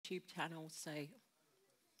YouTube channel.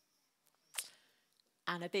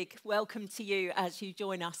 And a big welcome to you as you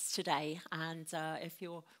join us today. And if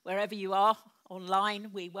you're wherever you are online,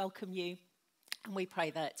 we welcome you. And we pray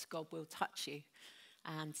that God will touch you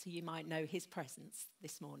and so you might know his presence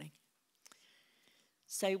this morning.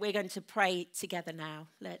 So we're going to pray together now.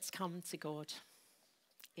 Let's come to God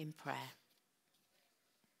in prayer.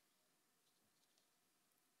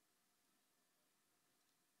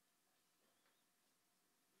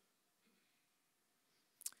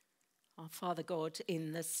 Our Father God,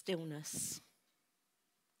 in the stillness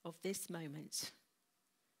of this moment,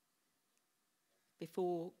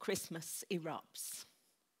 before Christmas erupts,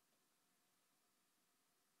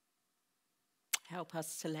 help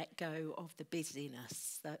us to let go of the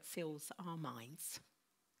busyness that fills our minds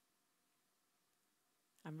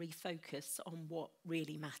and refocus on what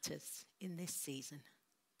really matters in this season.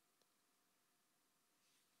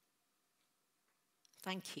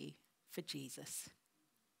 Thank you for Jesus.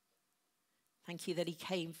 Thank you that he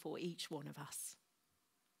came for each one of us.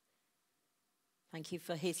 Thank you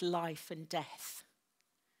for his life and death,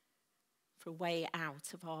 for a way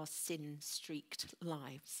out of our sin-streaked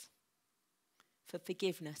lives, for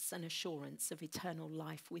forgiveness and assurance of eternal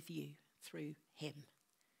life with you through him.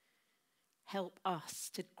 Help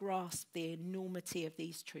us to grasp the enormity of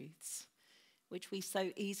these truths, which we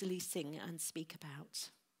so easily sing and speak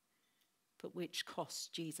about, but which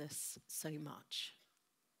cost Jesus so much.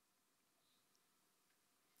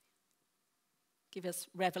 Give us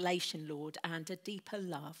revelation, Lord, and a deeper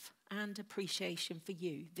love and appreciation for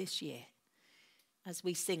you this year as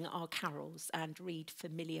we sing our carols and read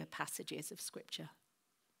familiar passages of Scripture.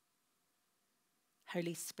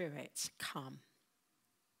 Holy Spirit, come.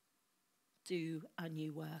 Do a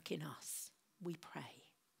new work in us, we pray.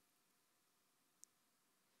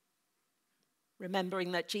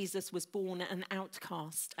 Remembering that Jesus was born an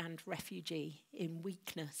outcast and refugee in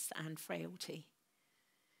weakness and frailty,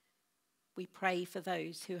 we pray for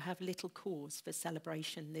those who have little cause for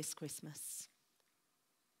celebration this Christmas.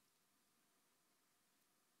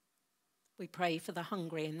 We pray for the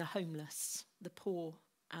hungry and the homeless, the poor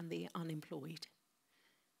and the unemployed,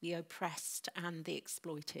 the oppressed and the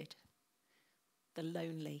exploited, the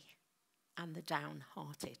lonely and the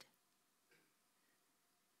downhearted.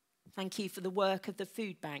 Thank you for the work of the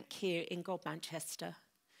food bank here in Godmanchester,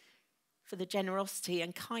 for the generosity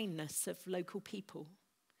and kindness of local people,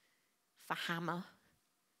 for Hammer,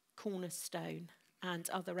 Cornerstone, and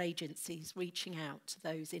other agencies reaching out to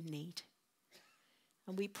those in need.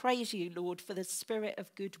 And we praise you, Lord, for the spirit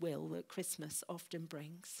of goodwill that Christmas often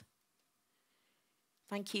brings.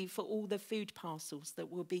 Thank you for all the food parcels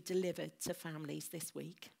that will be delivered to families this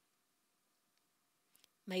week.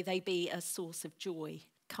 May they be a source of joy,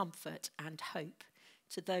 comfort, and hope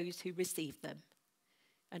to those who receive them,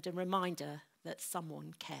 and a reminder that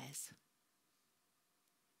someone cares.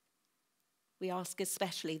 We ask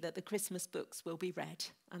especially that the Christmas books will be read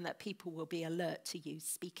and that people will be alert to you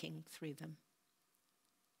speaking through them.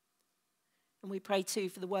 And we pray too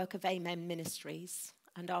for the work of Amen Ministries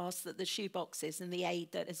and ask that the shoeboxes and the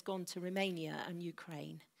aid that has gone to Romania and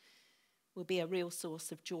Ukraine will be a real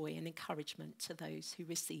source of joy and encouragement to those who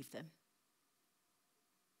receive them.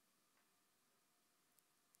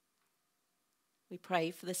 We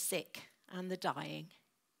pray for the sick and the dying,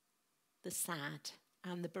 the sad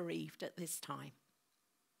and the bereaved at this time.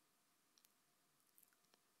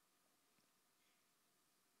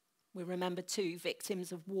 We remember too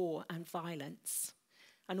victims of war and violence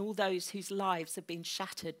and all those whose lives have been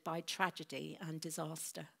shattered by tragedy and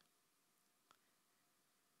disaster.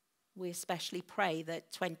 We especially pray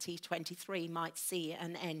that 2023 might see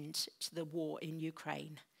an end to the war in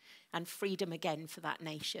Ukraine and freedom again for that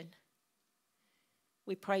nation.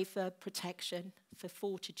 We pray for protection, for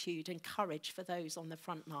fortitude and courage for those on the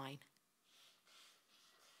front line.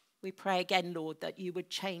 We pray again, Lord, that you would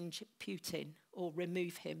change Putin or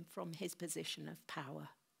remove him from his position of power.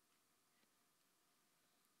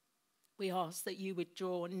 We ask that you would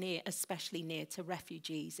draw near, especially near to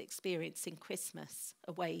refugees experiencing Christmas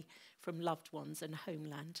away from loved ones and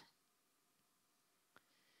homeland.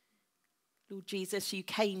 Lord Jesus, you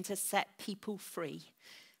came to set people free.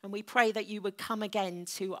 And we pray that you would come again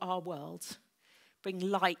to our world, bring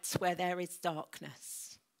light where there is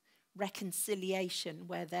darkness, reconciliation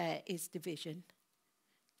where there is division,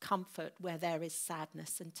 comfort where there is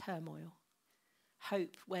sadness and turmoil,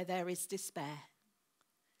 hope where there is despair,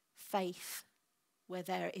 faith where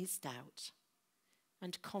there is doubt,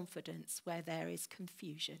 and confidence where there is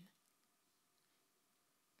confusion.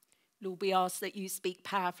 Lord, we ask that you speak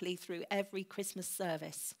powerfully through every Christmas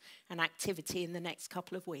service and activity in the next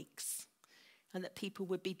couple of weeks, and that people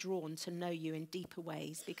would be drawn to know you in deeper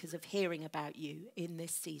ways because of hearing about you in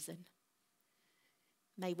this season.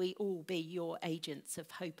 May we all be your agents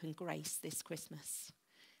of hope and grace this Christmas.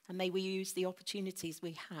 And may we use the opportunities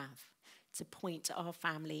we have to point our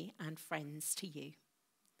family and friends to you.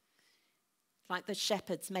 Like the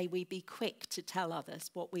shepherds, may we be quick to tell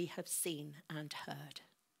others what we have seen and heard.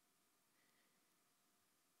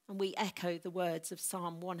 And we echo the words of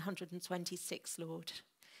Psalm 126, Lord.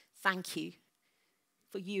 Thank you,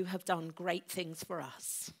 for you have done great things for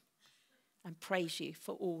us. And praise you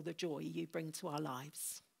for all the joy you bring to our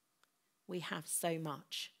lives. We have so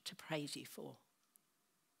much to praise you for.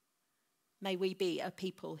 May we be a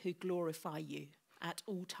people who glorify you at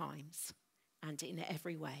all times and in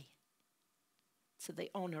every way, to the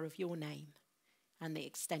honour of your name and the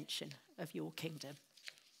extension of your kingdom.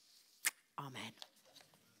 Amen.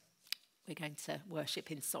 We're going to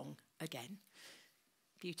worship in song again.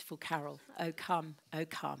 Beautiful carol, O come,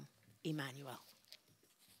 Emmanuel.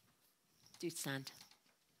 Do stand.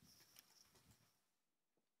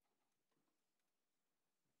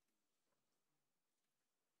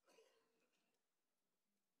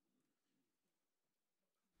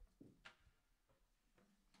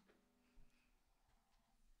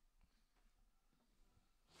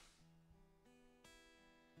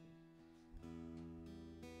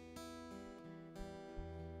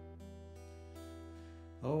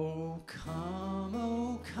 O come,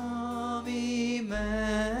 Emmanuel,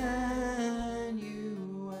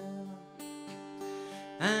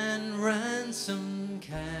 and ransom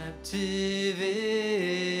captive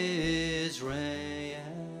Israel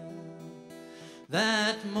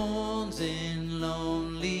that mourns in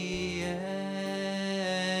lonely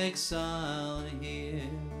exile here,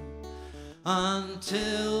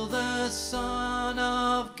 until the Son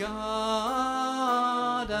of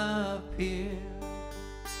God appear.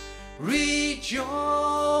 Rejoice,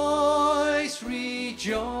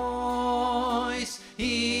 rejoice,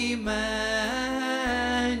 Emmanuel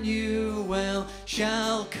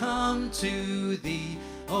shall come to thee,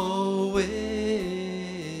 O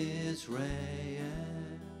Israel.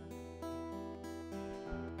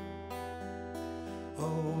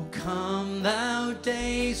 O come thou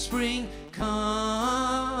dayspring,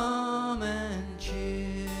 come and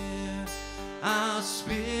cheer our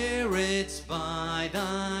spirits by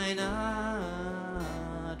thine advent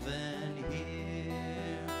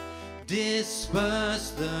here.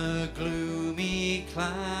 Disperse the gloomy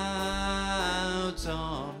clouds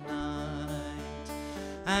of night,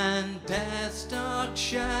 and death's dark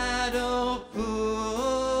shadow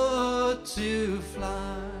put to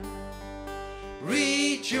flight.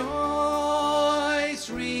 Rejoice,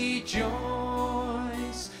 rejoice,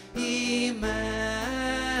 Emmanuel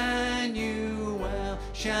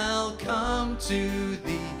shall come to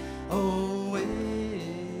thee, O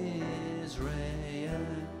Israel.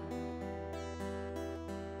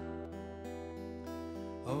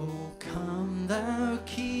 O come thou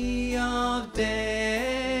Key of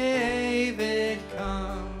David,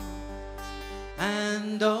 come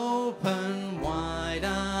and open wide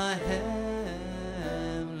our heavenly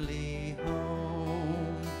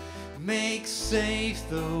home. Make safe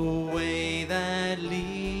the way that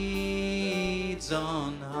leads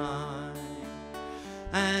on high,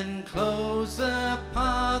 and close the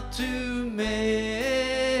path to misery.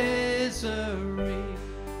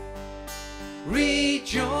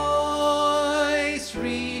 Rejoice,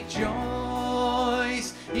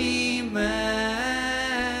 rejoice, Emmanuel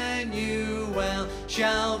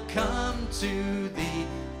shall come to thee,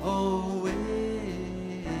 O Israel.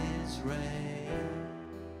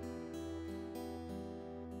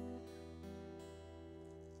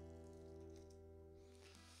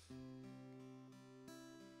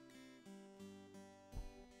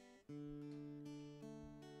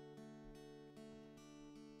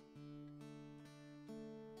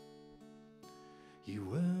 You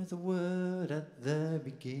were the Word at the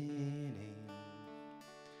beginning,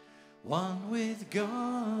 one with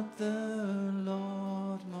God the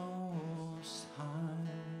Lord Most High.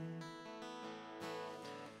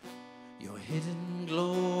 Your hidden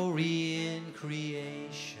glory in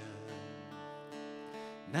creation,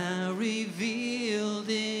 now revealed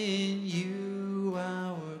in you,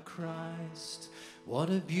 our Christ. What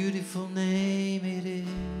a beautiful name it is.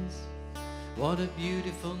 What a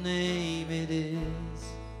beautiful name it is,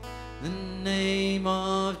 the name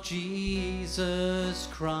of Jesus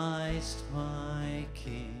Christ, my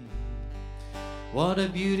King. What a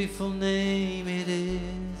beautiful name it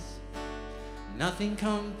is, nothing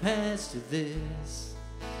compares to this.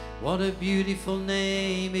 What a beautiful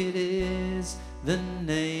name it is, the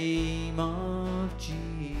name of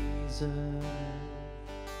Jesus.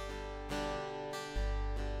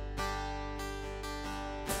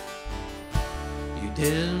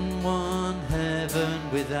 Didn't want heaven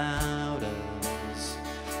without us.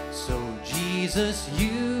 So Jesus,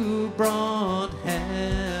 you brought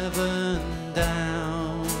heaven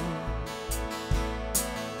down.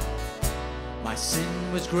 My sin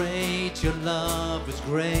was great, your love was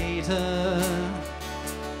greater.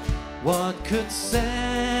 What could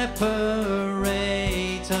separate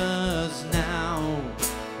us now?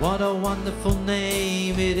 What a wonderful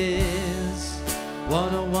name it is.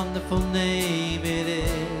 What a wonderful name it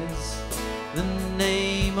is. The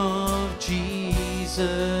name of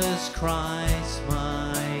Jesus Christ,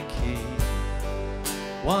 my King.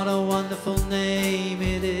 What a wonderful name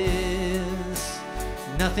it is.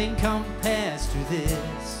 Nothing compares to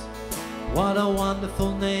this. What a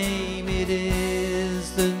wonderful name it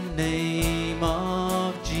is. The name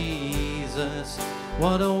of Jesus.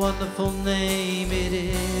 What a wonderful name it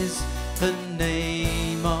is. The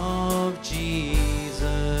name of Jesus.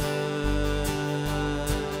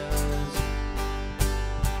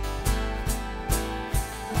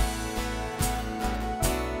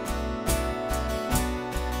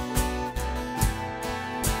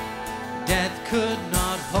 Death could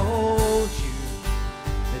not hold you.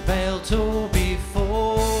 It failed to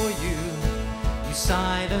before you. You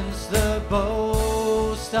silenced the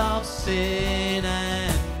boast of sin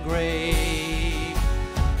and grave.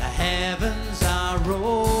 The heavens are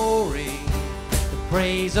roaring the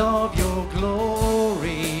praise of your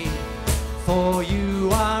glory. For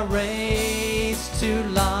you are raised to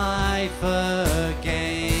life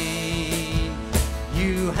again.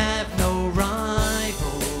 You have no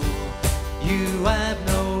rival. You have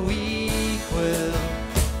no equal.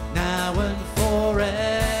 Now and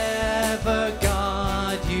forever,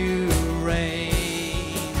 God, you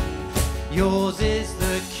reign. Yours is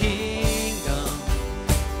the kingdom.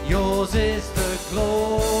 Yours is the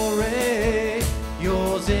glory.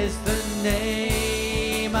 Yours is the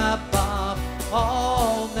name above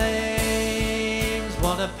all names.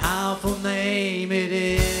 What a powerful name it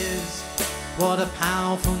is. What a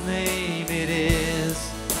powerful name it is.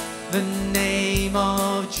 The name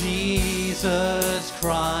of Jesus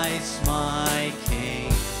Christ, my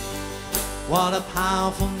King. What a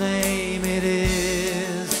powerful name it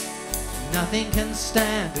is. Nothing can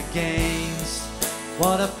stand against.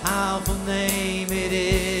 What a powerful name it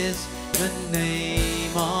is. The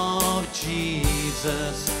name of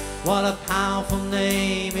Jesus. What a powerful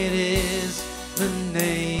name it is. The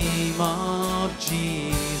name of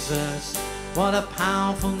Jesus. What a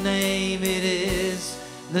powerful name it is.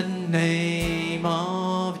 The name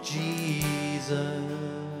of Jesus.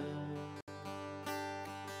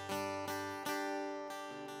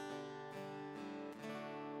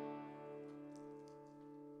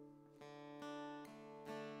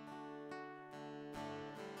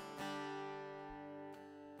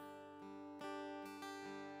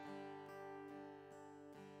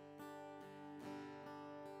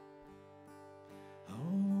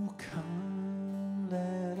 Oh, come,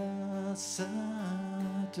 let us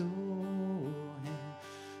adore him.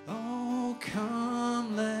 Oh,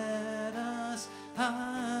 come, let us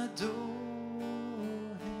adore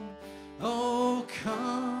him. Oh,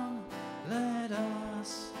 come, let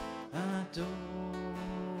us adore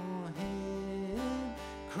him.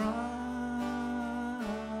 Christ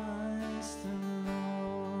the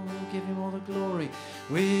Lord. We'll give him all the glory.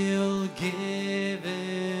 We'll give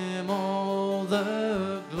him all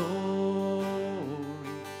the glory.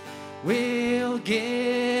 We'll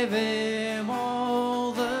give him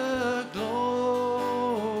all the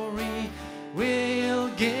glory. We'll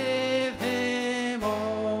give him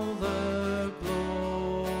all the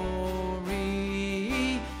glory.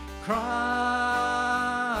 Christ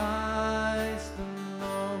the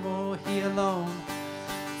Lord, oh, he alone,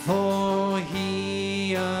 for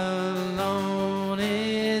he alone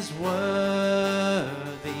is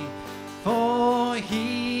worthy. For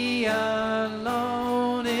he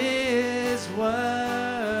alone is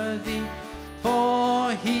worthy.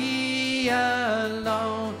 For he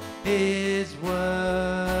alone is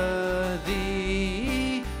worthy.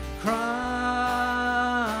 Christ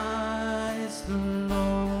the Lord.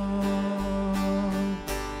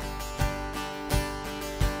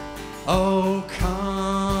 Oh,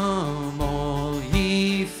 come, all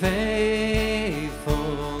ye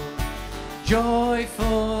faithful,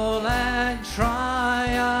 joyful and triumphant.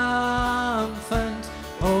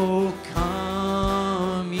 Oh,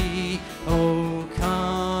 come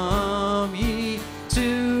ye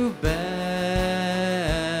to Bethlehem.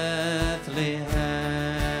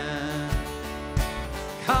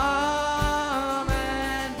 Come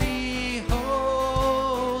and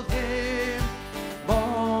behold him,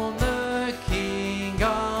 born the King.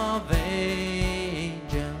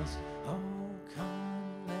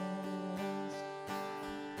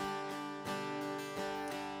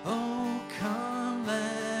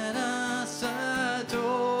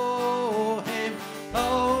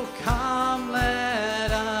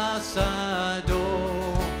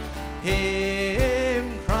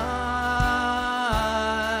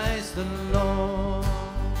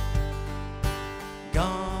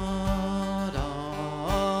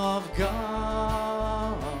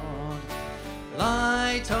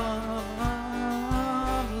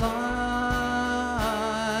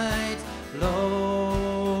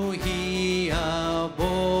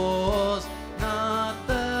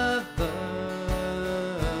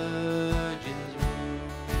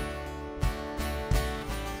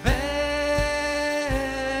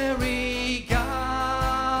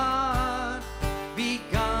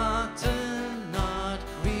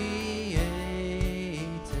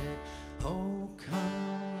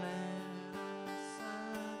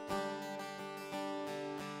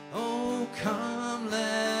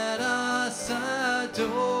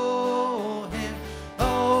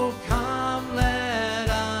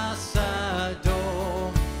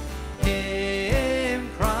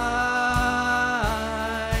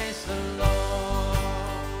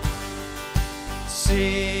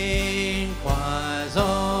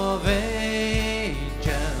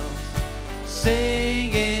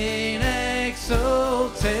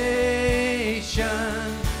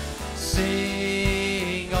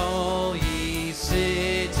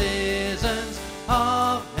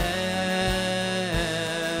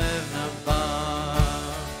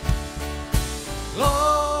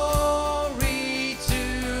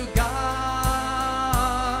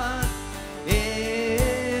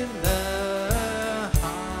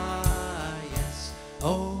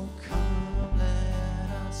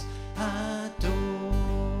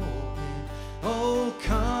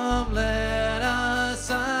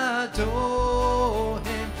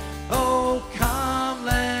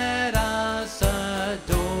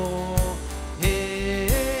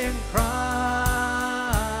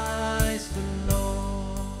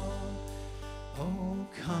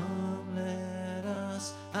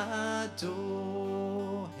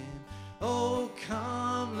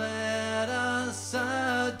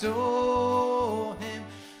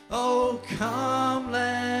 Come,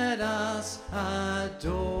 let us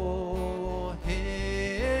adore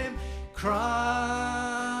him, Christ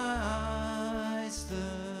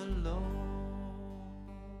the Lord.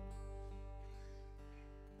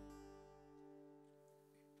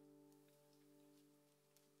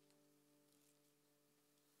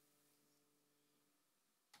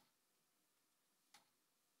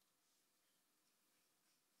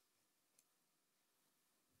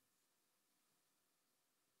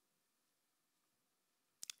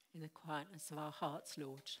 In the quietness of our hearts,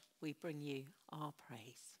 Lord, we bring you our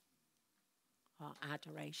praise, our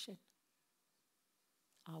adoration,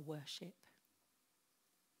 our worship.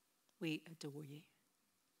 We adore you.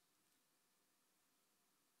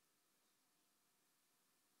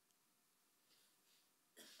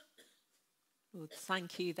 Lord,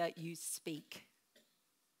 thank you that you speak.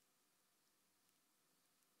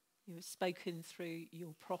 You have spoken through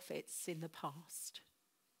your prophets in the past.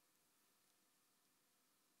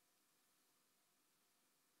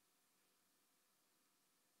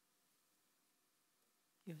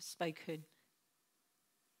 You have spoken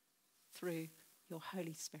through your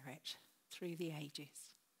Holy Spirit, through the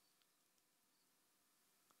ages.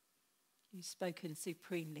 You've spoken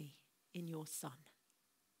supremely in your Son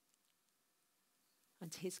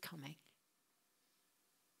and his coming.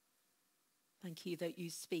 Thank you that you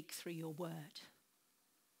speak through your word.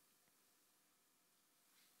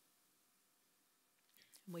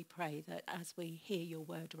 And we pray that as we hear your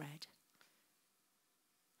word read,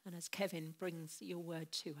 and as Kevin brings your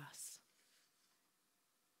word to us,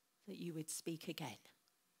 that you would speak again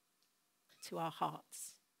to our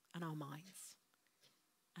hearts and our minds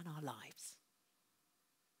and our lives.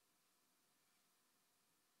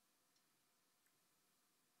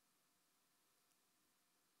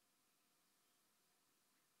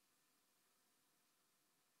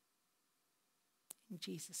 In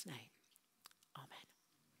Jesus' name, amen.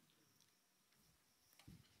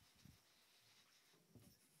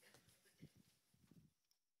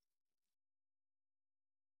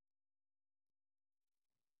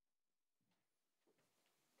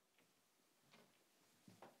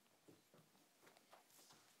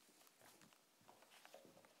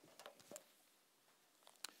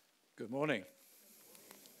 Good morning.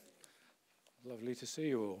 Lovely to see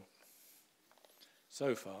you all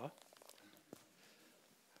so far.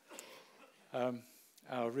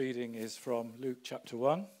 Our reading is from Luke chapter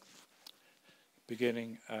 1,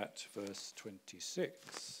 beginning at verse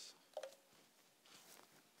 26.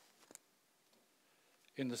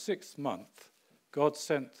 In the 6th month, God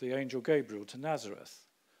sent the angel Gabriel to Nazareth,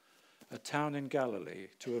 a town in Galilee,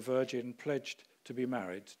 to a virgin pledged to be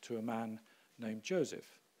married to a man named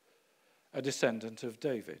Joseph, a descendant of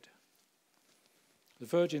David. The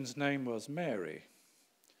virgin's name was Mary.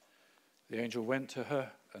 The angel went to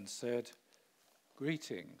her and said,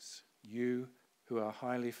 "Greetings, you who are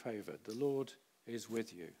highly favored. The Lord is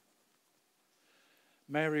with you."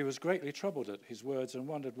 Mary was greatly troubled at his words and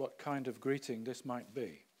wondered what kind of greeting this might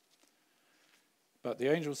be. But the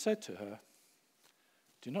angel said to her,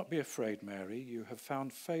 "Do not be afraid, Mary. You have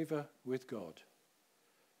found favor with God.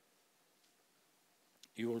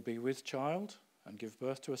 You will be with child and give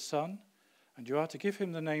birth to a son, and you are to give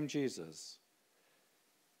him the name Jesus.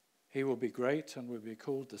 He will be great and will be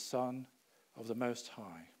called the Son of the Most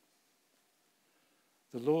High.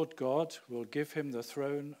 The Lord God will give him the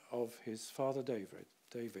throne of his father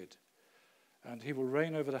David, and he will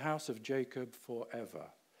reign over the house of Jacob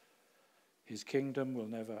forever. His kingdom will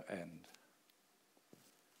never end."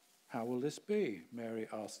 "How will this be?" Mary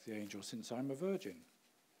asked the angel, "since I'm a virgin?"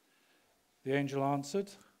 The angel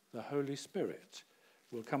answered, "The Holy Spirit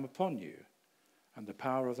will come upon you, and the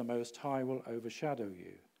power of the Most High will overshadow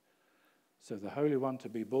you. So the Holy One to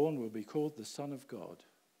be born will be called the Son of God.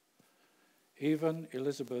 Even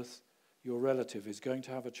Elizabeth, your relative, is going to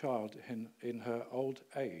have a child in her old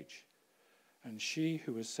age, and she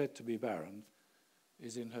who was said to be barren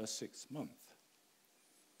is in her 6th month.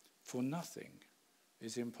 For nothing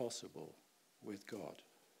is impossible with God."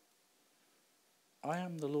 "I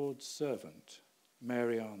am the Lord's servant,"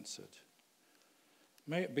 Mary answered.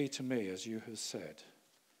 "May it be to me as you have said."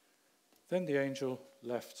 Then the angel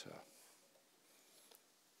left her.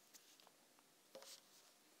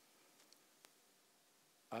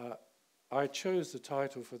 I chose the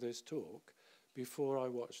title for this talk before I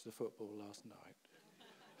watched the football last night.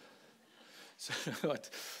 So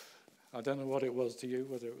I don't know what it was to you,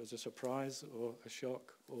 whether it was a surprise or a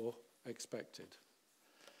shock or expected.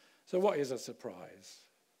 So what is a surprise?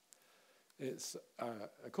 It's,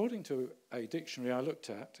 according to a dictionary I looked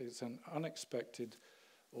at, it's an unexpected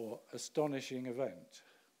or astonishing event.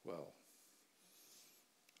 Well,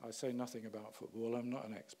 I say nothing about football, I'm not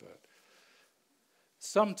an expert.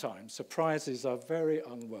 Sometimes surprises are very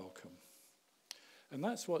unwelcome. And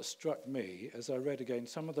that's what struck me as I read again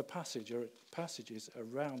some of the passages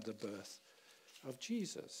around the birth of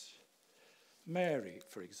Jesus. Mary,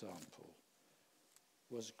 for example,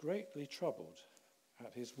 was greatly troubled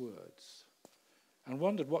at his words and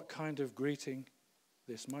wondered what kind of greeting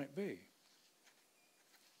this might be.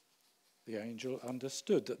 The angel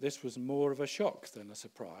understood that this was more of a shock than a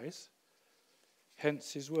surprise,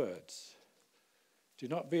 hence his words. Do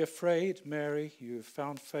not be afraid, Mary, you have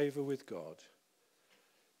found favor with God.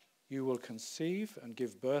 You will conceive and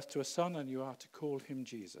give birth to a son, and you are to call him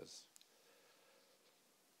Jesus.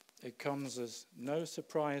 It comes as no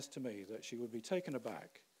surprise to me that she would be taken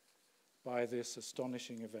aback by this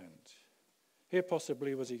astonishing event. Here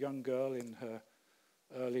possibly was a young girl in her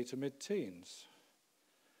early to mid-teens,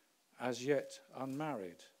 as yet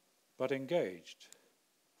unmarried, but engaged.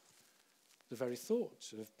 The very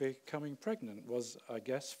thought of becoming pregnant was, I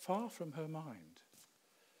guess, far from her mind.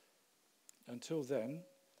 Until then,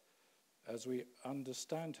 as we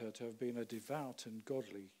understand her to have been a devout and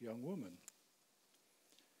godly young woman.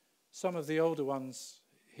 Some of the older ones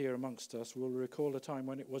here amongst us will recall a time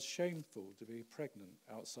when it was shameful to be pregnant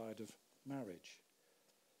outside of marriage.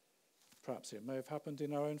 Perhaps it may have happened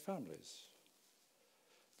in our own families.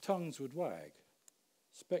 Tongues would wag,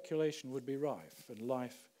 speculation would be rife, and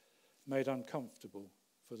life made uncomfortable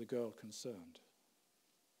for the girl concerned.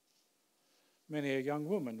 Many a young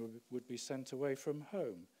woman would be sent away from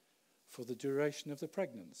home for the duration of the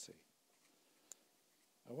pregnancy.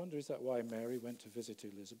 I wonder, is that why Mary went to visit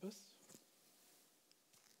Elizabeth?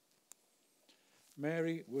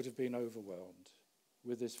 Mary would have been overwhelmed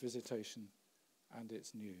with this visitation and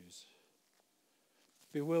its news.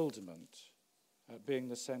 Bewilderment at being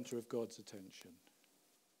the center of God's attention.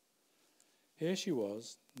 Here she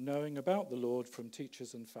was, knowing about the Lord from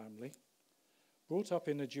teachers and family, brought up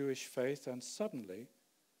in a Jewish faith, and suddenly,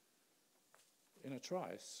 in a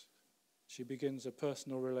trice, she begins a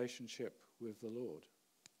personal relationship with the Lord.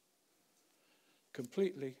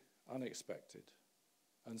 Completely unexpected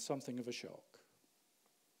and something of a shock.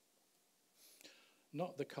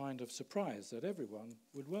 Not the kind of surprise that everyone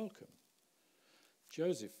would welcome.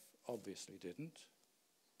 Joseph obviously didn't.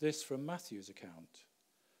 This from Matthew's account.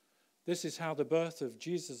 This is how the birth of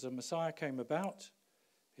Jesus, the Messiah, came about.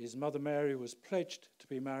 His mother Mary was pledged to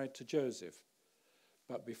be married to Joseph,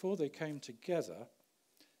 but before they came together,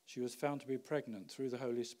 she was found to be pregnant through the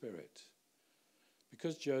Holy Spirit.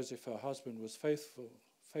 Because Joseph, her husband, was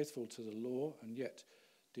faithful to the law and yet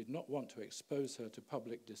did not want to expose her to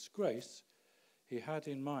public disgrace, he had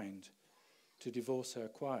in mind to divorce her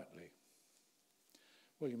quietly.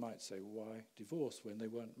 Well, you might say, why divorce when they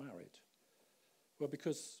weren't married? Well,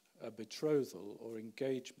 because a betrothal or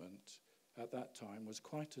engagement at that time was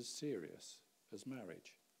quite as serious as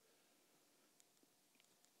marriage.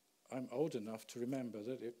 I'm old enough to remember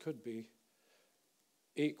that it could be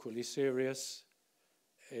equally serious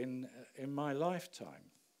in my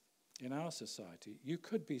lifetime, in our society. You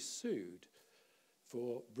could be sued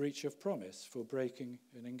for breach of promise, for breaking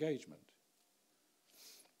an engagement.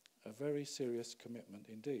 A very serious commitment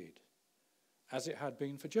indeed, as it had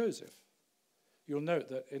been for Joseph. You'll note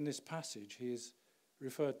that in this passage he is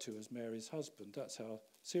referred to as Mary's husband. That's how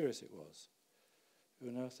serious it was. Who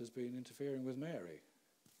on earth has been interfering with Mary?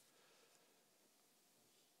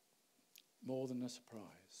 More than a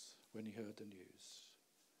surprise when he heard the news.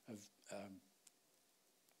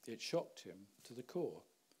 It shocked him to the core.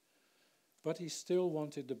 But he still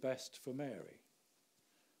wanted the best for Mary.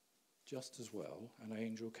 Just as well, an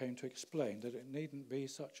angel came to explain that it needn't be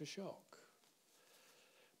such a shock,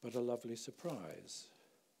 but a lovely surprise.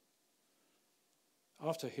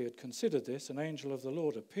 After he had considered this, an angel of the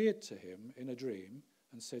Lord appeared to him in a dream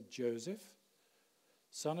and said, Joseph,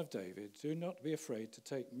 son of David, do not be afraid to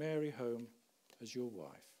take Mary home as your wife,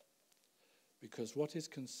 because what is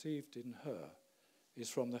conceived in her is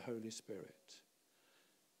from the Holy Spirit.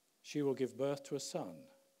 She will give birth to a son,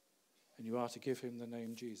 and you are to give him the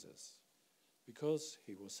name Jesus, because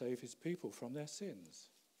he will save his people from their sins.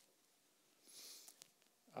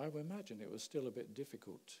 I would imagine it was still a bit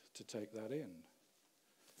difficult to take that in.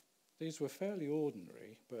 These were fairly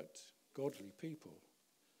ordinary but godly people.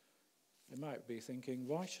 They might be thinking,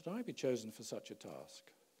 why should I be chosen for such a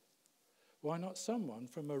task? Why not someone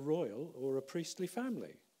from a royal or a priestly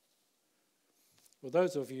family? Well,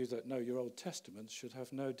 those of you that know your Old Testament should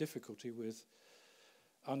have no difficulty with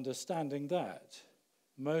understanding that.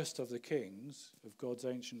 Most of the kings of God's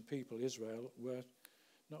ancient people, Israel, were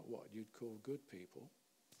not what you'd call good people.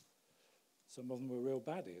 Some of them were real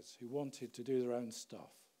baddies who wanted to do their own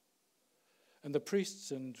stuff And the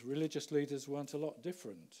priests and religious leaders weren't a lot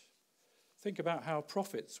different. Think about how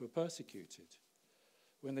prophets were persecuted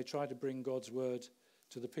when they tried to bring God's word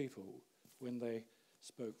to the people, when they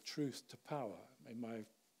spoke truth to power. In my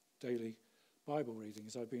daily Bible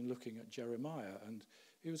readings, I've been looking at Jeremiah, and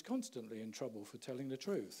he was constantly in trouble for telling the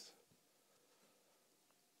truth.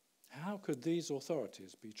 How could these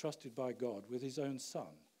authorities be trusted by God with his own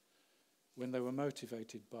son when they were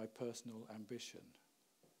motivated by personal ambition?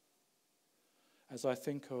 As I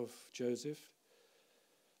think of Joseph,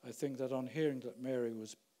 I think that on hearing that Mary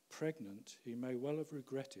was pregnant, he may well have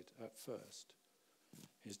regretted at first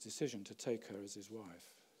his decision to take her as his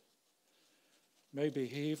wife. Maybe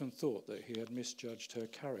he even thought that he had misjudged her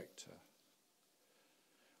character.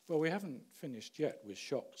 Well, we haven't finished yet with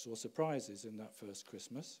shocks or surprises in that first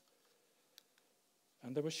Christmas.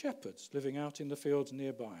 And there were shepherds living out in the fields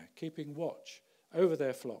nearby, keeping watch over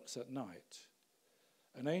their flocks at night.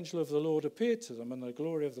 An angel of the Lord appeared to them, and the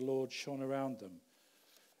glory of the Lord shone around them,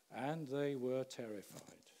 and they were terrified.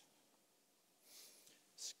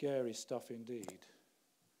 Scary stuff indeed.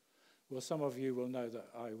 Well, some of you will know that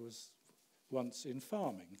I was once in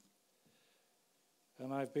farming,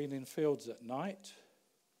 and I've been in fields at night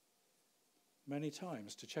many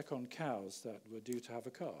times to check on cows that were due to have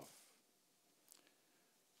a calf.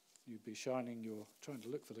 You'd be trying to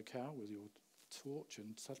look for the cow with your torch,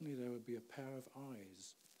 and suddenly there would be a pair of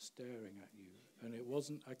eyes staring at you, and it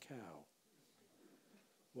wasn't a cow.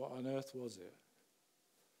 What on earth was it?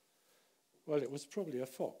 Well, it was probably a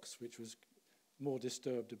fox, which was more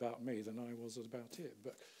disturbed about me than I was about it.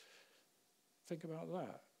 But think about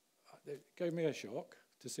that. It gave me a shock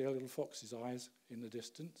to see a little fox's eyes in the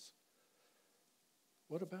distance.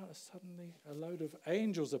 What about suddenly a load of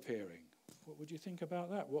angels appearing? What would you think about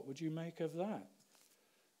that? What would you make of that?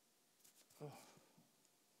 Oh,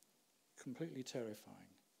 completely terrifying.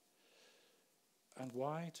 And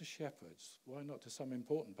why to shepherds? Why not to some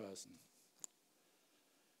important person?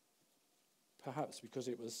 Perhaps because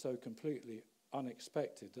it was so completely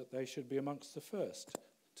unexpected that they should be amongst the first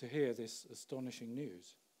to hear this astonishing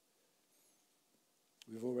news.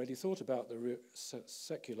 We've already thought about the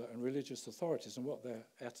secular and religious authorities and what their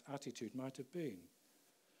attitude might have been.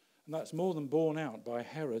 And that's more than borne out by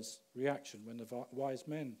Herod's reaction when the wise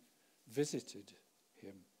men visited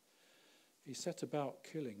him. He set about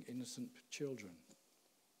killing innocent children.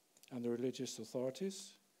 And the religious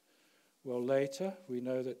authorities? Well, later we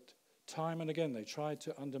know that time and again they tried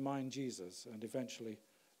to undermine Jesus and eventually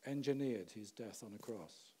engineered his death on a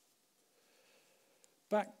cross.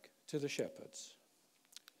 Back to the shepherds.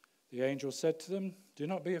 The angel said to them, "Do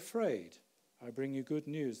not be afraid. I bring you good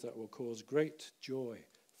news that will cause great joy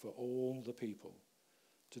for all the people.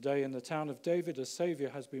 Today in the town of David a Saviour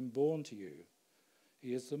has been born to you.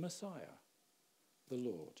 He is the Messiah, the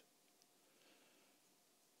Lord."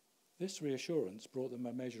 This reassurance brought them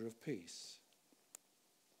a measure of peace,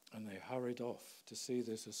 and they hurried off to see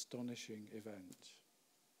this astonishing event.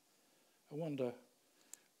 I wonder,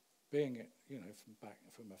 being,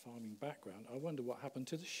 from a farming background, I wonder what happened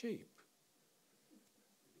to the sheep.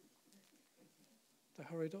 They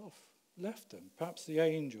hurried off, left them. Perhaps the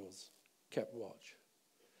angels kept watch.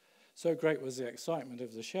 So great was the excitement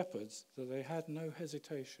of the shepherds that they had no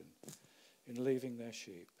hesitation in leaving their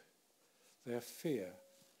sheep, their fear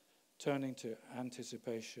turning to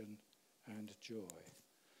anticipation and joy.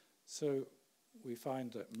 So we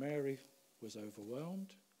find that Mary was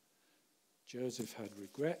overwhelmed, Joseph had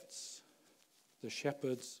regrets, the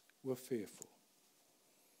shepherds were fearful.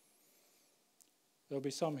 There'll be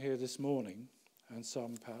some here this morning, and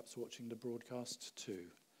some perhaps watching the broadcast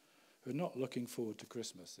too, who are not looking forward to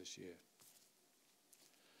Christmas this year.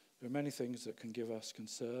 There are many things that can give us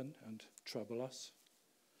concern and trouble us,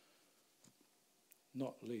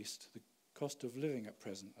 not least the cost of living at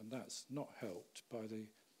present, and that's not helped by the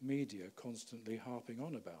media constantly harping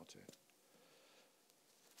on about it.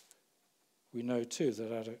 We know too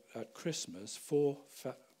that at Christmas,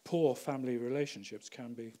 poor family relationships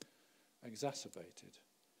can be exacerbated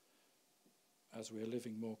as we are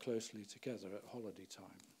living more closely together at holiday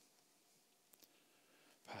time.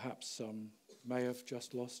 Perhaps some may have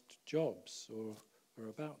just lost jobs or are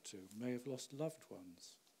about to, may have lost loved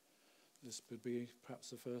ones. This would be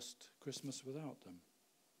perhaps the first Christmas without them.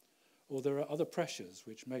 Or there are other pressures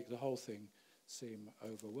which make the whole thing seem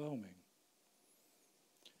overwhelming.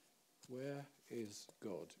 Where is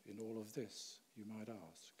God in all of this, you might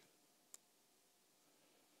ask?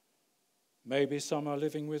 Maybe some are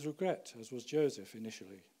living with regret, as was Joseph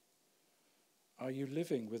initially. Are you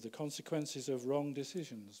living with the consequences of wrong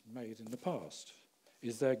decisions made in the past?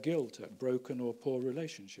 Is there guilt at broken or poor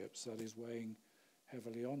relationships that is weighing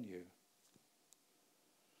heavily on you?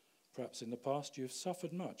 Perhaps in the past you've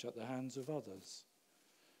suffered much at the hands of others.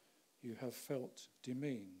 You have felt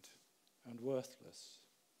demeaned and worthless,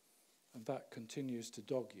 and that continues to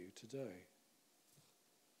dog you today.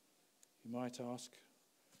 You might ask,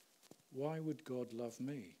 why would God love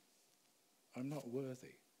me? I'm not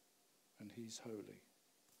worthy, and he's holy.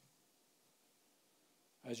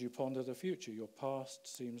 As you ponder the future, your past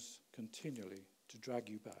seems continually to drag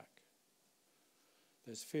you back.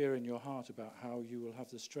 There's fear in your heart about how you will have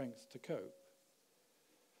the strength to cope,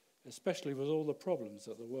 especially with all the problems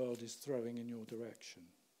that the world is throwing in your direction.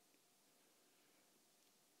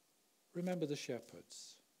 Remember the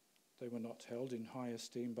shepherds. They were not held in high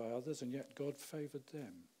esteem by others, and yet God favoured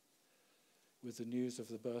them with the news of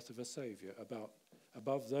the birth of a Saviour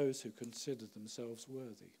above those who considered themselves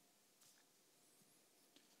worthy.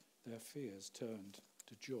 Their fears turned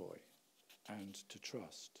to joy and to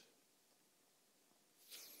trust.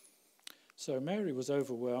 So Mary was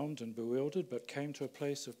overwhelmed and bewildered, but came to a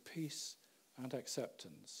place of peace and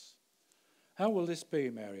acceptance. How will this be,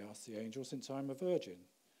 Mary asked the angel, since I'm a virgin?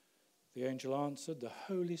 The angel answered, the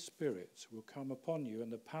Holy Spirit will come upon you,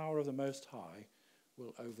 and the power of the Most High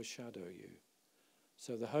will overshadow you.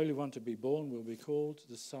 So the Holy One to be born will be called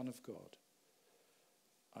the Son of God.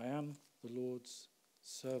 I am the Lord's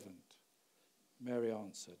servant. Mary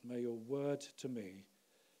answered, may your word to me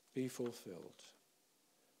be fulfilled.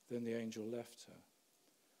 Then the angel left her.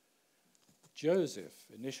 Joseph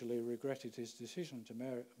initially regretted his decision to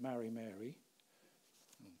marry Mary,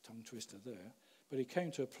 tongue twister there, but he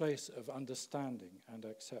came to a place of understanding and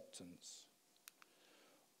acceptance.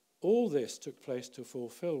 All this took place to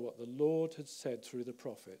fulfill what the Lord had said through the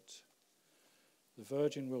prophet. The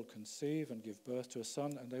virgin will conceive and give birth to a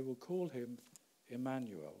son, and they will call him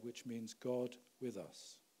Emmanuel, which means God with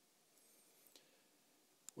us.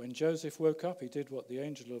 When Joseph woke up, he did what the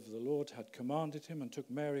angel of the Lord had commanded him and took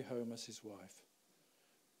Mary home as his wife.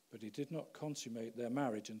 But he did not consummate their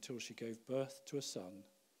marriage until she gave birth to a son,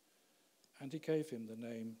 and he gave him the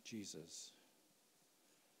name Jesus.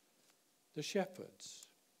 The shepherds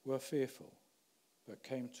were fearful, but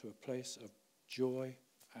came to a place of joy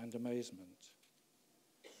and amazement.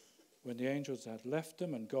 When the angels had left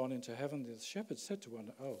them and gone into heaven, the shepherds said to one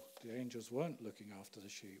another, the angels weren't looking after the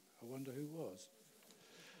sheep. I wonder who was.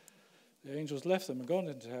 The angels left them and gone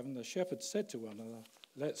into heaven. The shepherds said to one another,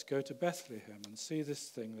 let's go to Bethlehem and see this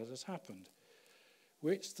thing that has happened,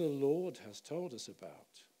 which the Lord has told us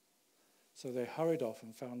about. So they hurried off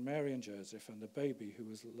and found Mary and Joseph and the baby who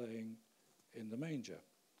was laying in the manger.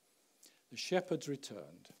 The shepherds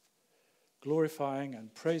returned, glorifying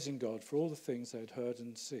and praising God for all the things they had heard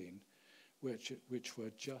and seen, which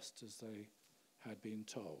were just as they had been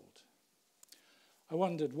told. I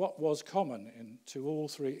wondered what was common to all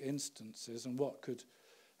three instances and what could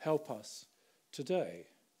help us today.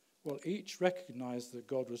 Well, each recognized that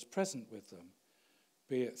God was present with them,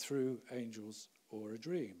 be it through angels or a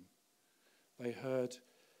dream.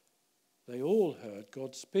 They all heard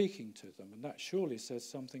God speaking to them, and that surely says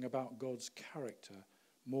something about God's character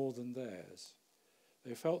more than theirs.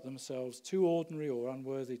 They felt themselves too ordinary or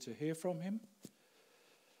unworthy to hear from him.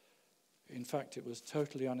 In fact, it was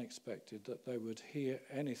totally unexpected that they would hear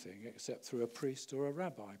anything except through a priest or a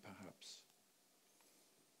rabbi, perhaps.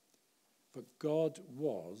 But God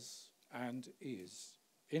was and is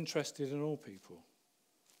interested in all people.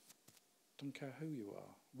 Don't care who you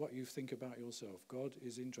are, what you think about yourself. God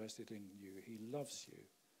is interested in you. He loves you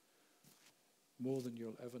more than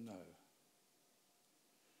you'll ever know.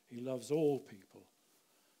 He loves all people,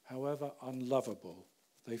 however unlovable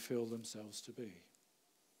they feel themselves to be.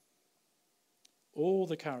 All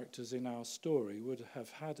the characters in our story would have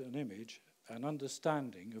had an image, an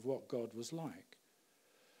understanding of what God was like.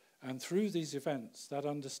 And through these events, that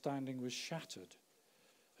understanding was shattered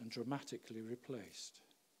and dramatically replaced.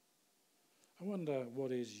 I wonder,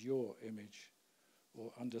 what is your image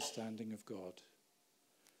or understanding of God?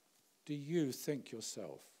 Do you think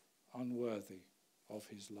yourself unworthy of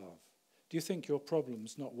his love? Do you think your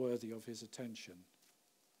problem's not worthy of his attention?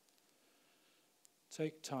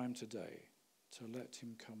 Take time today to let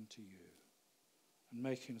him come to you and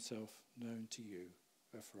make himself known to you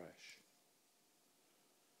afresh.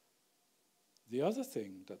 The other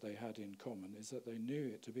thing that they had in common is that they knew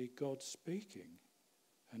it to be God speaking,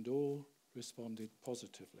 and all responded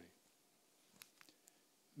positively.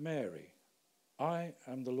 Mary, I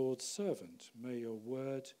am the Lord's servant. May your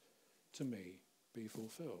word to me be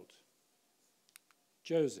fulfilled.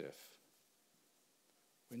 Joseph,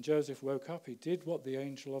 when Joseph woke up, he did what the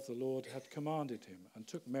angel of the Lord had commanded him and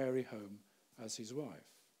took Mary home as his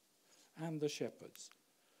wife. And the shepherds.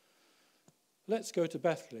 let's go to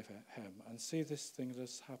Bethlehem and see this thing that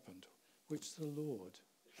has happened, which the Lord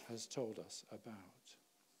has told us about.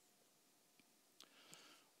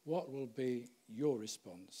 What will be your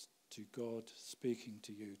response to God speaking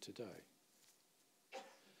to you today?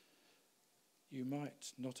 You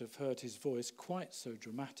might not have heard his voice quite so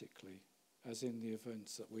dramatically as in the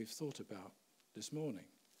events that we've thought about this morning,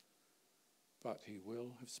 but he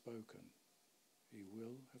will have spoken. He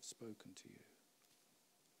will have spoken to you.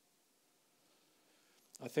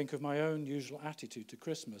 I think of my own usual attitude to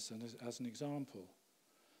Christmas, and as an example,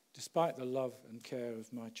 despite the love and care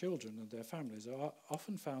of my children and their families, I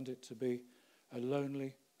often found it to be a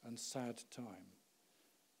lonely and sad time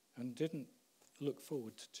and didn't look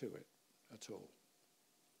forward to it at all.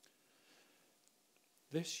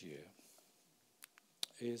 This year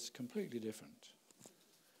is completely different.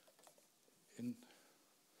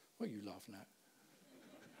 What are you laughing at?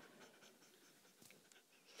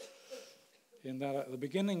 In that at the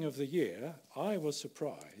beginning of the year, I was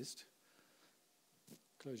surprised,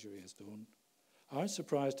 close your ears, Dawn, I was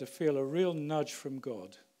surprised to feel a real nudge from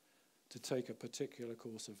God to take a particular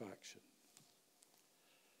course of action.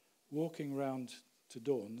 Walking round to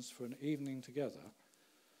Dawn's for an evening together,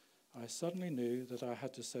 I suddenly knew that I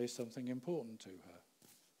had to say something important to her.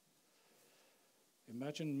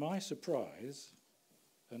 Imagine my surprise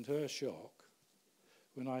and her shock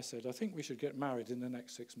when I said, I think we should get married in the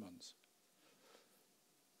next 6 months.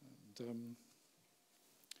 And,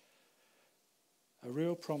 a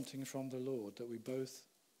real prompting from the Lord that we both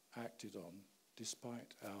acted on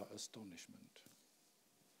despite our astonishment.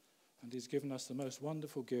 And he's given us the most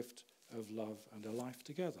wonderful gift of love and a life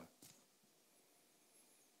together.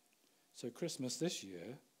 So Christmas this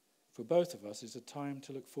year, for both of us, is a time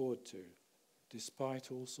to look forward to,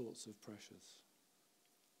 despite all sorts of pressures.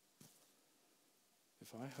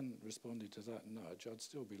 If I hadn't responded to that nudge, I'd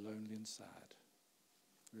still be lonely and sad.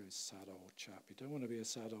 Really sad old chap. You don't want to be a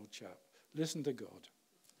sad old chap. Listen to God.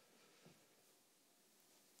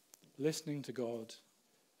 Listening to God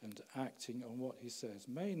and acting on what he says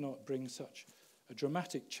may not bring such a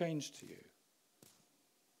dramatic change to you,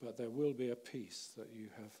 but there will be a peace that you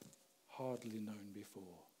have hardly known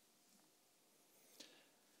before.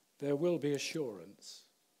 There will be assurance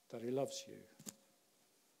that he loves you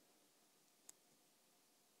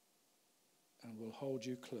and will hold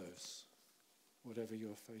you close, whatever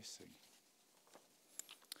you're facing.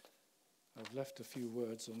 I've left a few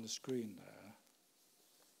words on the screen there,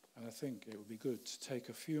 and I think it would be good to take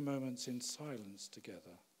a few moments in silence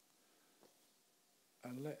together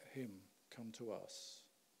and let him come to us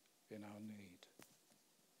in our need.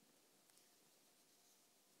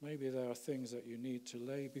 Maybe there are things that you need to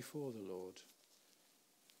lay before the Lord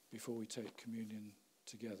before we take communion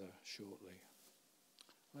together shortly.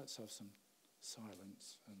 Let's have some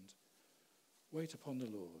silence and wait upon the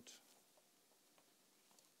Lord.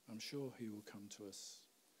 I'm sure he will come to us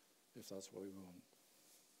if that's what we want.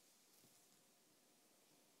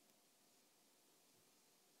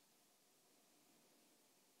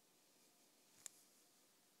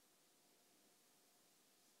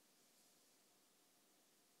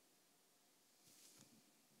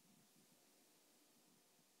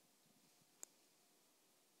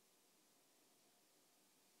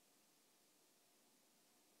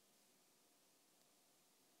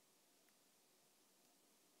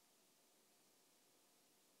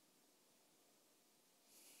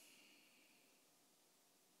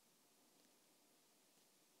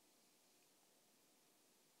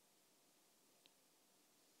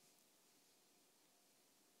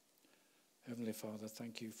 Heavenly Father,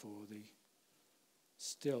 thank you for the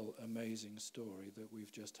still amazing story that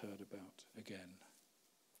we've just heard about again.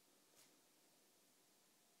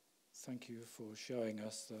 Thank you for showing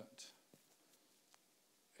us that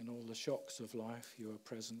in all the shocks of life you are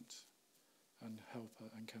present and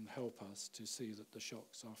can help us to see that the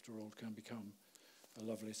shocks, after all, can become a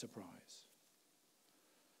lovely surprise.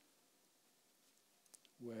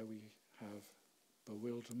 Where we have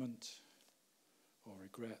bewilderment or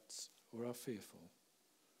regrets or are fearful,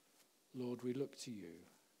 Lord, we look to you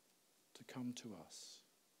to come to us,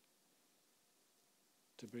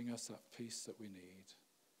 to bring us that peace that we need,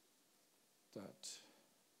 that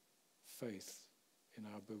faith in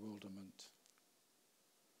our bewilderment,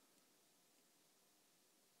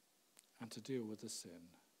 and to deal with the sin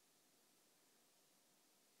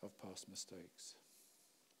of past mistakes.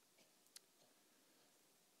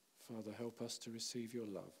 Father, help us to receive your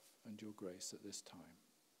love and your grace at this time.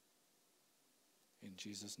 In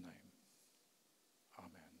Jesus' name,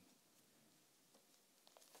 amen.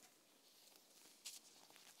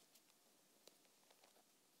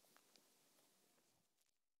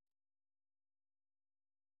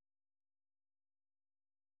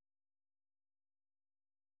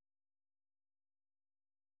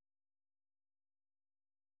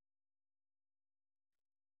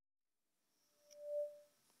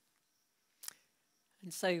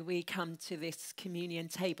 And so we come to this communion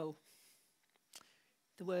table.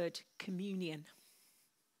 The word communion.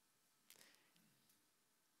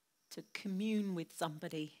 To commune with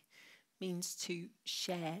somebody means to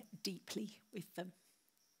share deeply with them.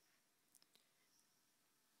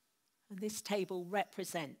 And this table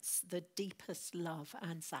represents the deepest love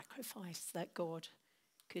and sacrifice that God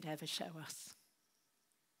could ever show us.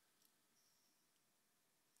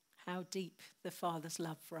 How deep the Father's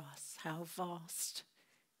love for us, how vast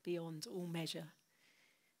beyond all measure,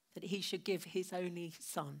 that he should give his only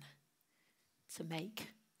Son to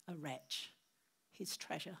make a wretch his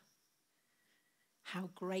treasure. How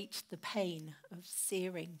great the pain of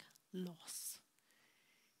searing loss.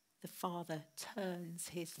 The Father turns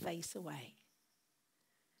his face away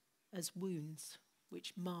as wounds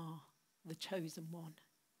which mar the chosen one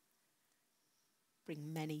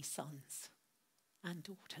bring many sons and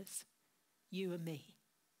daughters, you and me,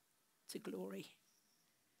 to glory.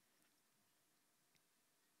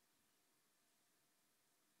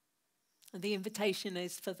 And the invitation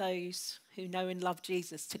is for those who know and love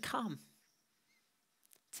Jesus to come,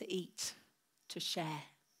 to eat, to share,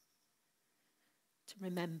 to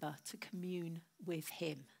remember, to commune with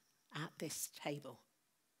him at this table.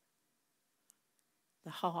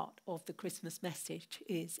 The heart of the Christmas message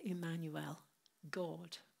is Emmanuel,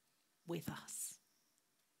 God with us.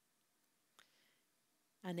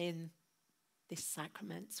 And in this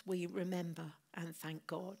sacrament, we remember and thank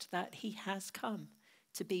God that he has come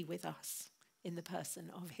to be with us in the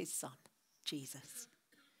person of his Son, Jesus.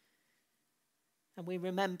 And we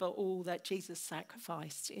remember all that Jesus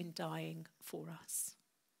sacrificed in dying for us.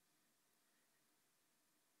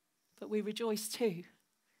 But we rejoice too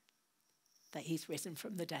that he's risen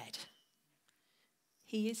from the dead.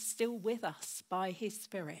 He is still with us by his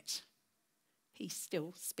Spirit. He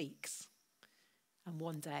still speaks. And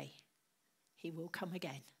one day he will come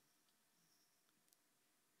again.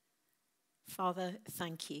 Father,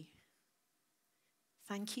 thank you.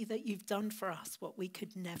 Thank you that you've done for us what we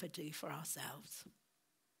could never do for ourselves.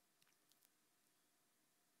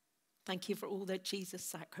 Thank you for all that Jesus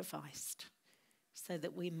sacrificed so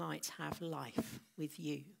that we might have life with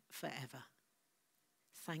you forever.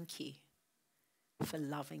 Thank you for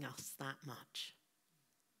loving us that much.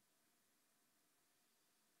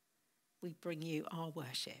 We bring you our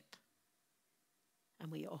worship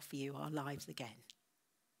and we offer you our lives again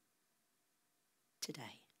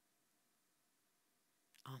today.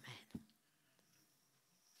 Amen.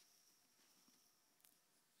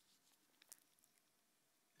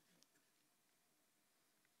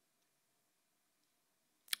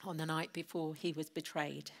 On the night before he was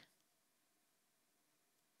betrayed,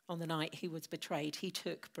 he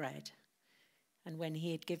took bread, and when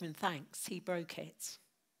he had given thanks, he broke it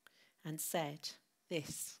and said,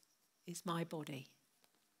 "This is my body,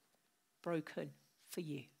 broken for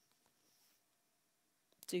you.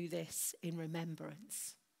 Do this in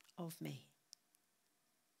remembrance of me."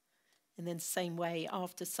 And in the same way,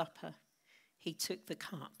 after supper, he took the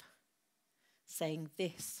cup, saying,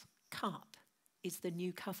 "This cup is the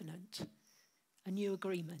new covenant, a new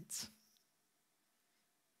agreement,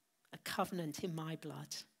 a covenant in my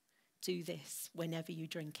blood. Do this whenever you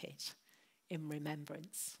drink it in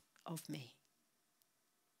remembrance of me."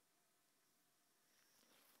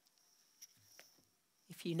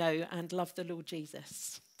 If you know and love the Lord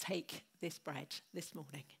Jesus, take this bread this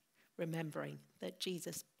morning, remembering that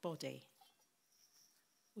Jesus' body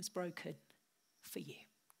was broken for you.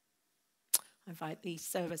 I invite these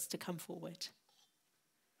servers to come forward.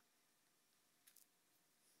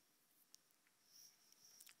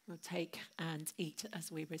 We'll take and eat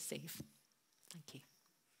as we receive. Thank you.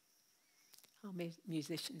 Our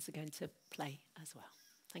musicians are going to play as well.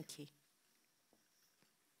 Thank you.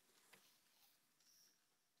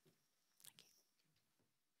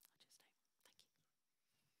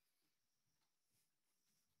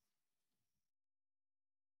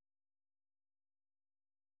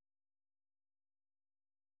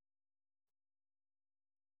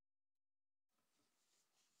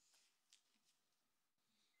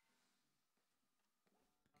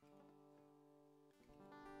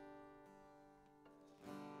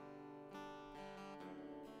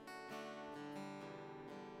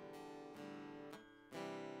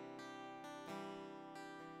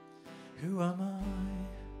 Who am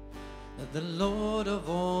I that the Lord of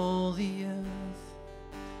all the earth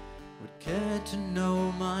would care to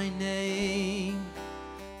know my name,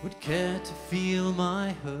 would care to feel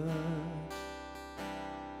my hurt?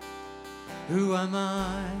 Who am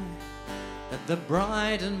I that the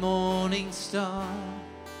bright and morning star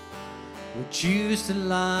would choose to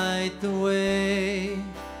light the way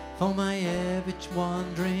for my ever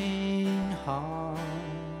wandering heart.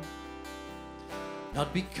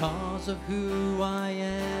 Not because of who I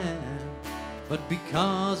am, but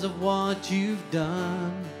because of what you've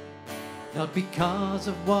done. Not because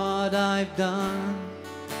of what I've done,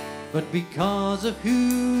 but because of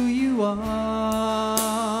who you are.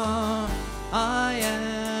 I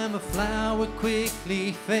am a flower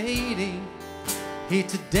quickly fading, here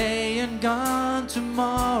today and gone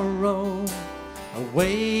tomorrow. A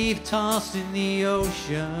wave tossed in the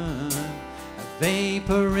ocean, a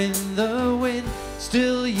vapor in the wind.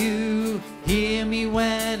 Still you hear me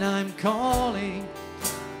when I'm calling.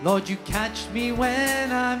 Lord, you catch me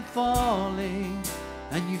when I'm falling,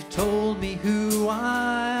 and you've told me who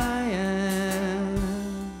I am.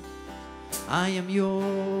 I am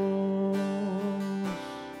yours.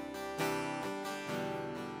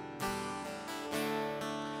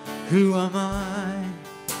 Who am I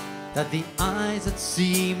that the eyes that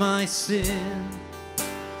see my sin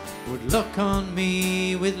would look on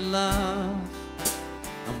me with love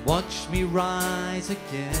and watch me rise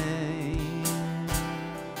again?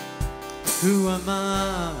 Who am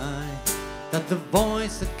I that the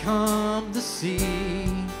voice that calmed the sea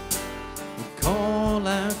would call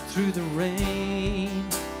out through the rain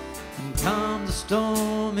and calm the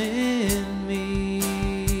storm in me?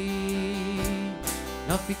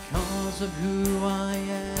 Not because of who I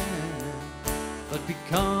am, but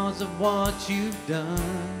because of what you've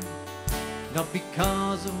done. Not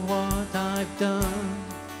because of what I've done,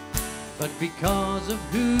 but because of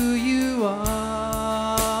who you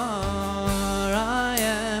are. I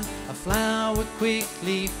am a flower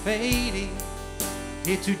quickly fading,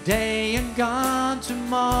 here today and gone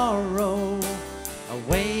tomorrow. A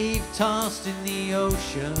wave tossed in the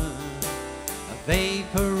ocean, a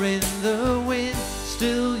vapor in the wind.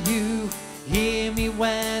 Still you hear me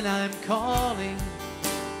when I'm calling.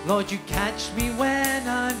 Lord, you catch me when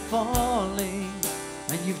I'm falling,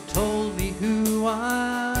 and you've told me who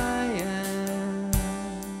I am.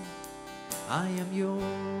 I am yours.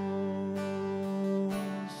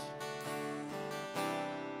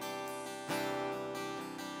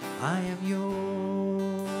 I am yours.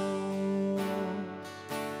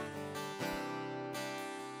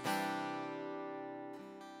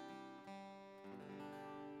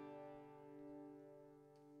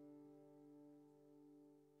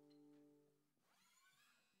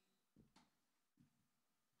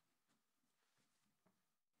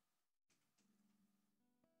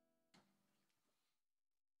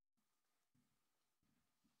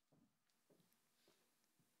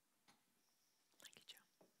 Thank you, John.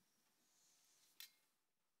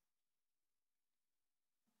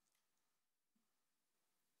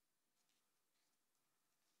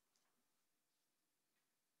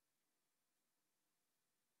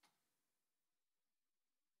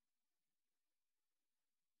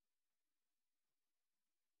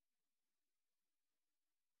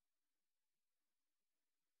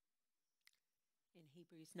 In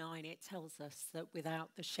Hebrews 9, it tells us that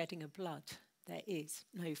without the shedding of blood, there is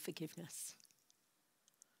no forgiveness.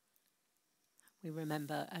 We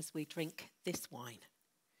remember as we drink this wine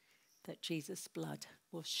that Jesus' blood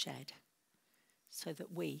was shed so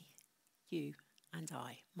that we, you and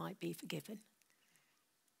I, might be forgiven.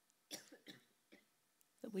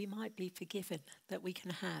 That we might be forgiven, that we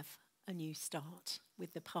can have a new start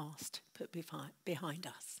with the past put behind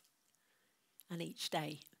us. And each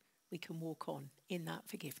day we can walk on in that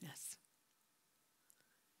forgiveness.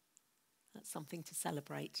 That's something to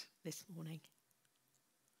celebrate this morning.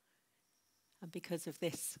 And because of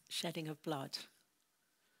this shedding of blood,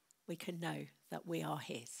 we can know that we are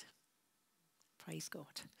his. Praise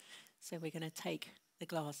God. So we're going to take the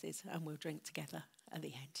glasses and we'll drink together at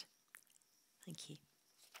the end. Thank you.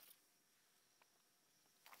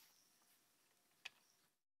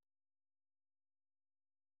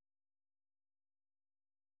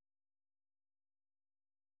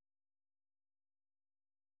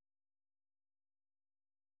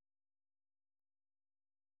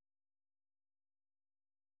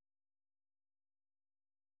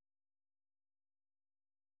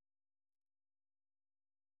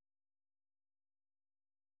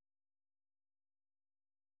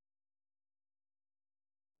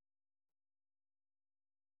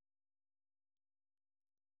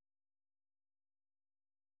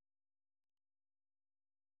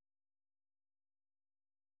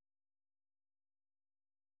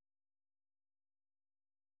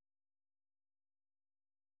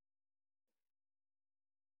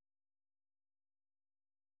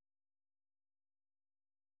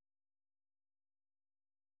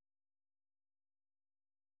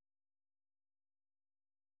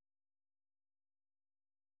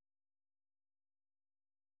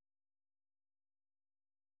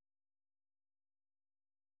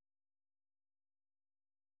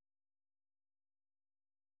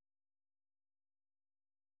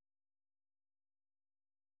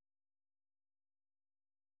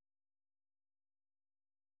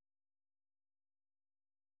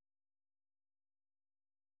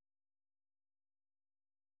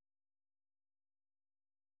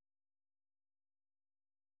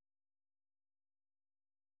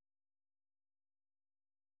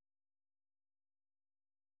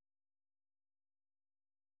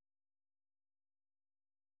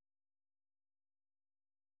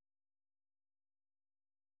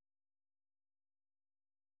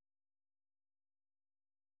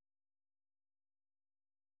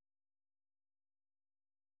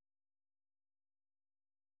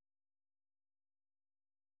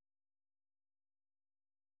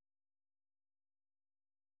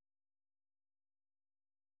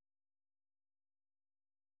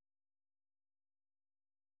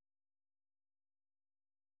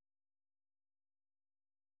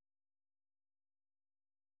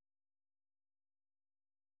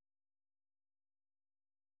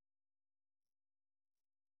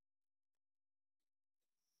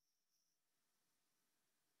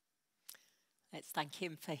 Let's thank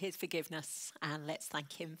him for his forgiveness, and let's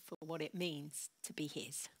thank him for what it means to be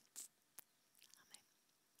his.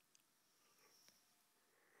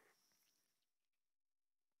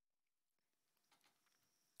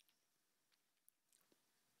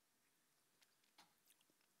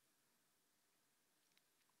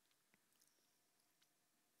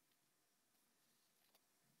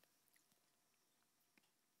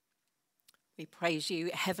 We praise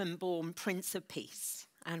you, heaven-born Prince of Peace,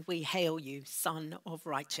 and we hail you, Son of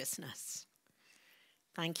Righteousness.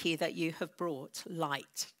 Thank you that you have brought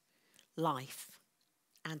light, life,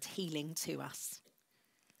 and healing to us.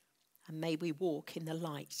 And may we walk in the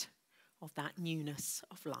light of that newness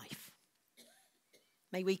of life.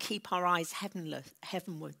 May we keep our eyes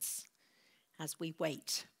heavenwards as we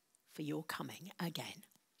wait for your coming again.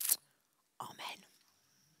 Amen.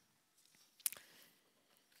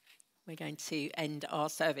 We're going to end our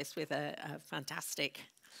service with a fantastic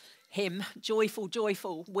hymn. Joyful,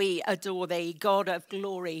 joyful, we adore thee, God of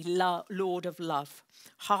glory, Lord of love.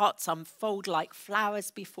 Hearts unfold like flowers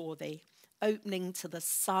before thee, opening to the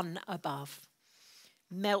sun above.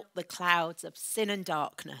 Melt the clouds of sin and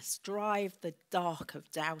darkness, drive the dark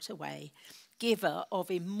of doubt away. Giver of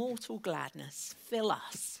immortal gladness, fill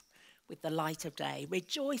us with the light of day.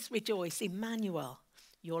 Rejoice, rejoice, Emmanuel,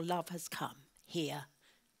 your love has come here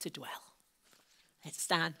to dwell. Let's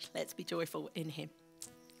stand, let's be joyful in him.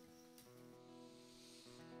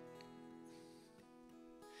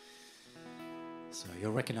 So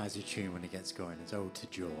you'll recognise the tune when it gets going. It's Ode to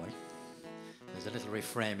Joy. There's a little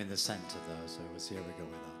refrain in the centre though, so we'll see how we go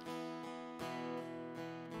with that.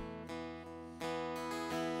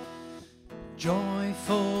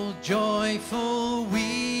 Joyful, joyful,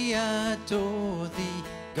 we adore thee,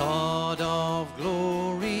 God of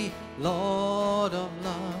glory, Lord of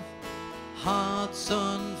love. Hearts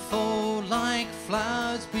unfold like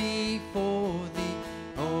flowers before thee,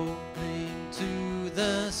 opening to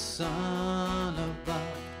the sun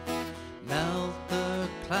above. Melt the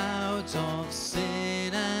clouds of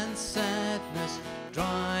sin and sadness,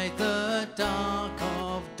 drive the dark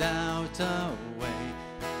of doubt away.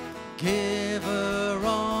 Giver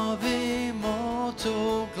of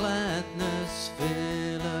immortal gladness,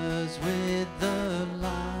 fill us with the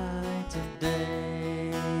light of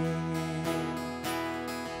day.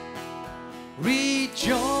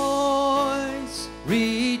 Rejoice,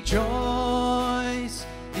 rejoice,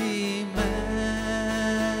 Emmanuel,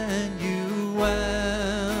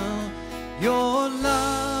 your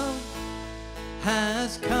love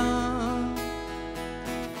has come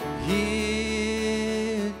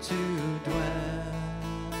here to dwell.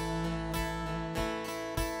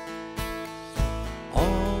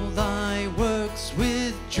 All thy works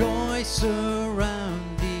with joy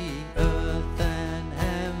surround thee, earth and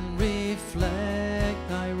heaven reflect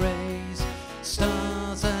thy rays.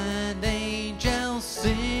 Stars and angels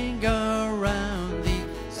sing around thee,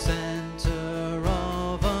 center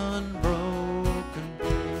of unbroken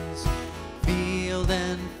praise. Field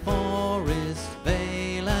and forest,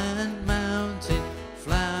 vale and mountain,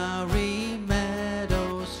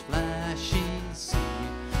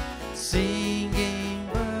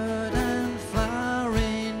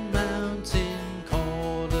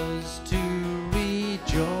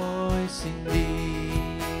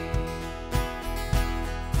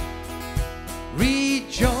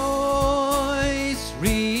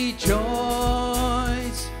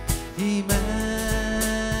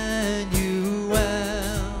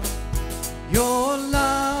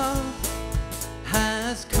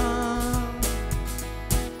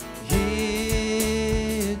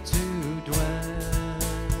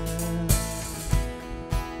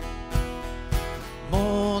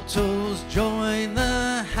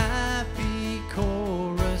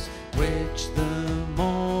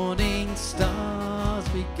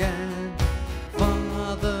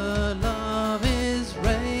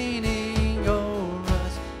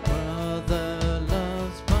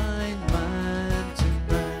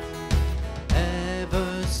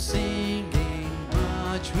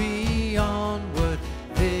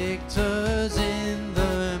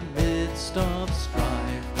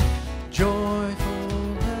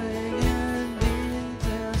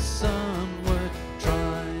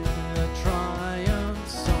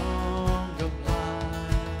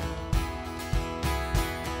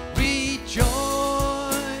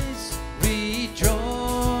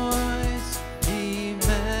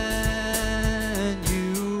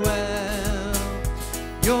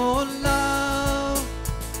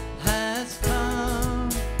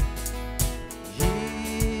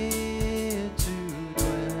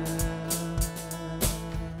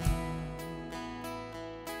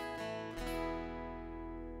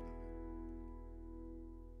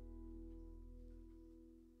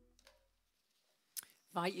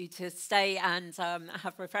 invite you to stay and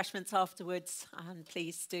have refreshments afterwards. And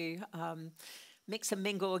please do mix and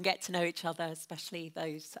mingle and get to know each other, especially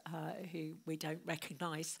those who we don't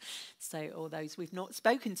recognise, or those we've not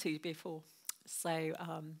spoken to before. So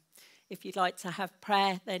if you'd like to have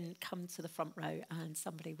prayer, then come to the front row and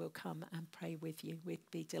somebody will come and pray with you.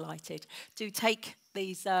 We'd be delighted. Do take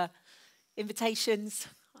these invitations,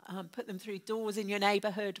 put them through doors in your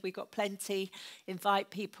neighbourhood. We've got plenty. Invite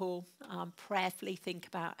people, prayerfully think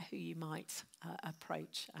about who you might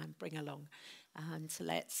approach and bring along. And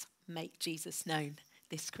let's make Jesus known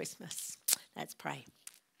this Christmas. Let's pray.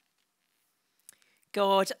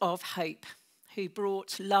 God of hope, who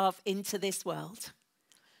brought love into this world,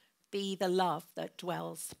 be the love that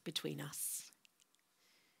dwells between us.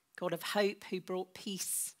 God of hope, who brought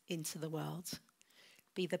peace into the world,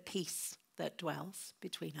 be the peace that dwells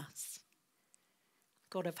between us.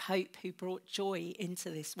 God of hope, who brought joy into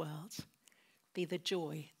this world, be the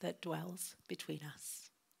joy that dwells between us.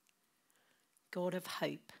 God of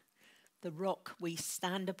hope, the rock we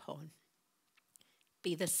stand upon,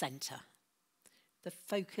 be the centre, the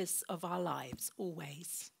focus of our lives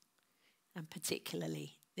always, and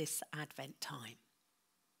particularly this Advent time.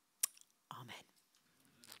 Amen.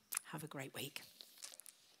 Have a great week.